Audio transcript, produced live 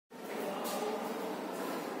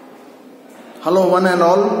Hello one and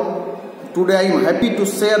all. Today I am happy to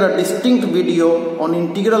share a distinct video on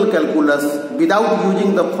integral calculus without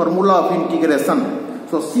using the formula of integration.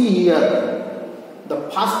 So see here, the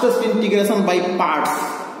fastest integration by parts,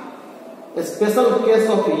 a special case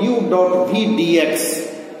of u dot v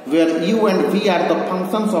dx where u and v are the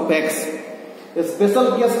functions of x. A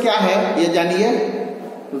special case क्या है ये जानिए,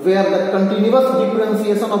 where the continuous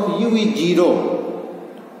differentiation of u is 0.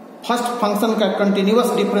 First function का continuous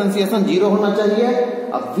differentiation 0 होना चाहिए.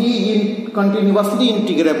 अब v continuously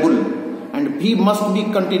integrable and v must be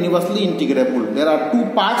continuously integrable. There are two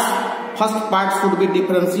parts. First part should be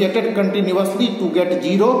differentiated continuously to get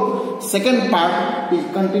 0. Second part is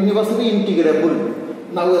continuously integrable.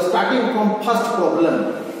 Now starting from first problem,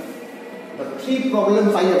 the three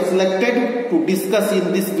problems I have selected to discuss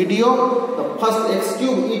in this video. The first, x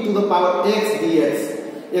cube e to the power x dx.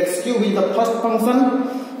 X cube is the first function.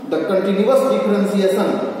 The continuous differentiation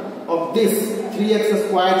of this 3x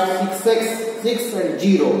squared, 6x, 6 and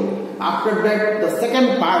 0. After that, the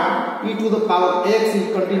second part e to the power x is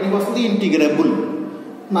continuously integrable.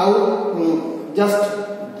 Now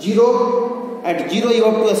just 0, at 0 you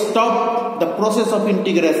have to stop the process of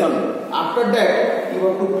integration. After that you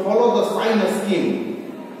have to follow the sign scheme: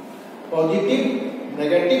 positive,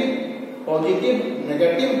 negative, positive,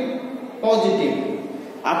 negative, positive.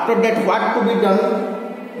 After that what to be done?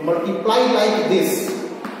 Multiply like this.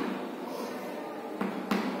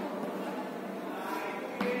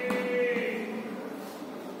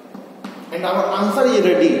 And our answer is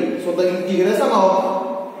ready. So the integration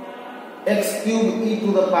of x cube e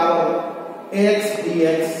to the power ax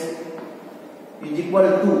dx is equal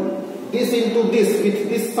to this into this with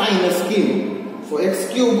this sign scheme. So x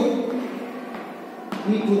cube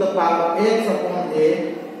e to the power x upon a,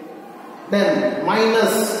 then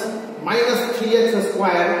minus 3x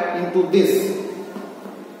square into this,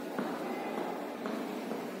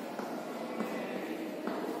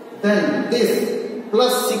 then this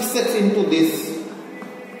plus 6x into this,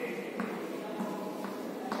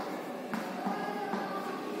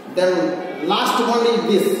 then last one is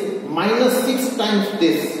this minus 6 times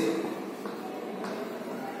this,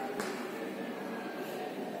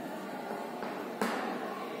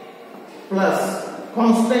 plus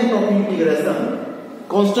constant of integration.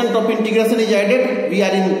 Constant of integration is added. We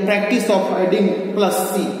are in practice of adding plus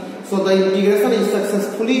c. So the integration is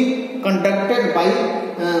successfully conducted by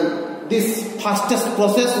this fastest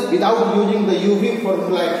process without using the UV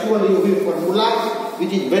formula, actual UV formula,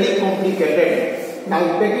 which is very complicated.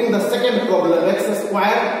 Now taking the second problem, x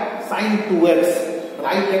square sine 2x.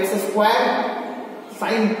 Write x square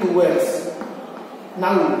sine 2x.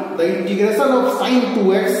 Now the integration of sine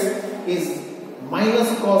 2x is minus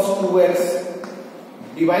cos 2x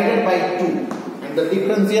divided by 2, and the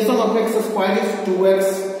differentiation of x square is 2x.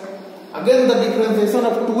 Again the differentiation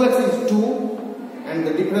of 2x is 2 and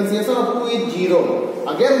the differentiation of 2 is 0.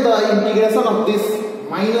 Again the integration of this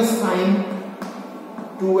minus sine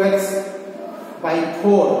 2x by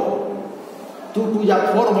 4. 2 to the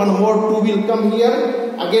 4, one more 2 will come here.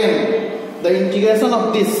 Again the integration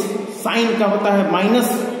of this sine का होता है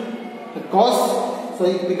minus cos, so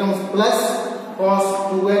it becomes plus cos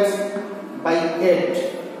 2x by 8.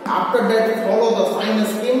 After that follow the sign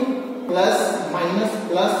scheme: plus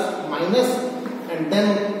minus, and then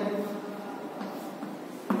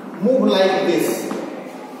move like this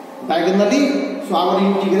diagonally. So our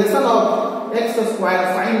integration of x square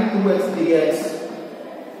sine 2x dx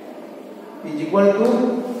is equal to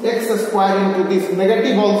x square into this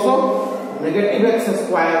negative also, negative x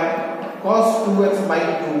square cos 2x by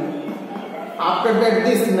 2. After that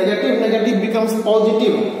this negative becomes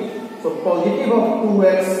positive. So positive of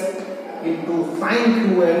 2x into sine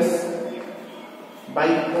 2x by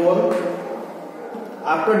 4.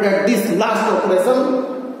 After that this last operation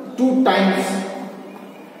 2 times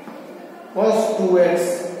cos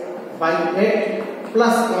 2x by 8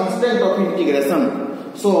 plus constant of integration.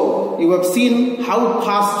 So you have seen how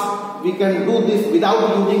fast we can do this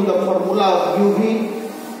without using the formula of UV.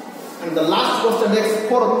 And the last question,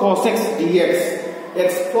 x4 cos x dx.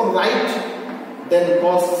 x4 right, then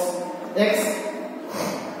cos x,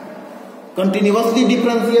 continuously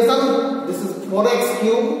differentiation. This is 4x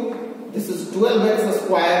cube, this is 12x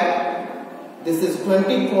square, this is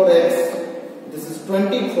 24x, this is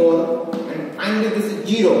 24, and finally this is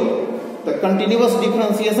 0. The continuous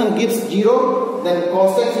differentiation gives 0. Then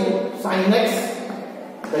cos x is sin x,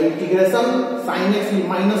 the integration sin x is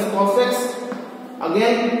minus cos x,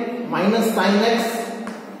 again minus sin x,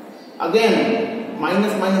 again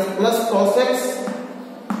minus plus cos x,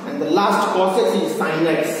 and the last cos x is sin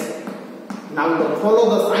x. Now follow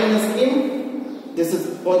the sign scheme: This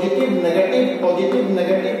is positive, negative, positive,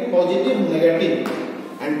 negative, positive, negative,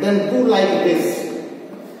 and then do like this.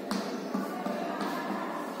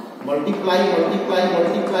 Multiply, multiply,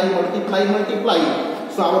 multiply, multiply, multiply.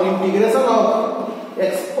 So our integration of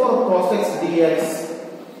x4 cos x dx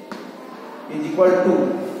is equal to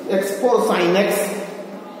x4 sin x,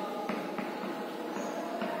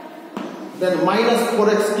 then minus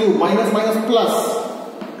 4x cube, minus plus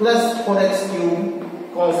 4x cube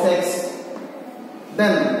cos x,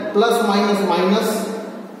 then plus minus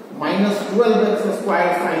 12x square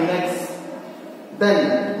sin x,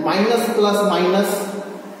 then minus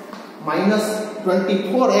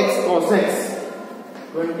 24x cos x,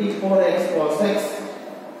 24x cos x,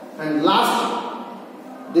 and last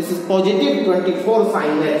this is positive 24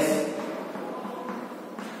 sin x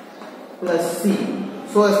plus c.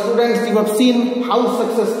 So students, you have seen how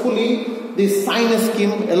successfully this sine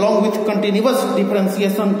scheme along with continuous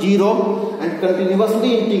differentiation 0 and continuously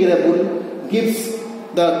integrable gives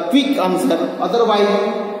the quick answer. Otherwise,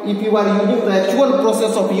 if you are using the actual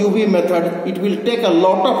process of UV method, it will take a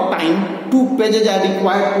lot of time. 2 pages are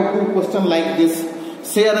required to do question like this.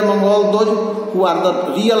 Share among all those who are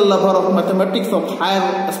the real lover of mathematics of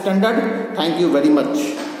higher standard. Thank you very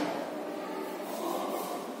much.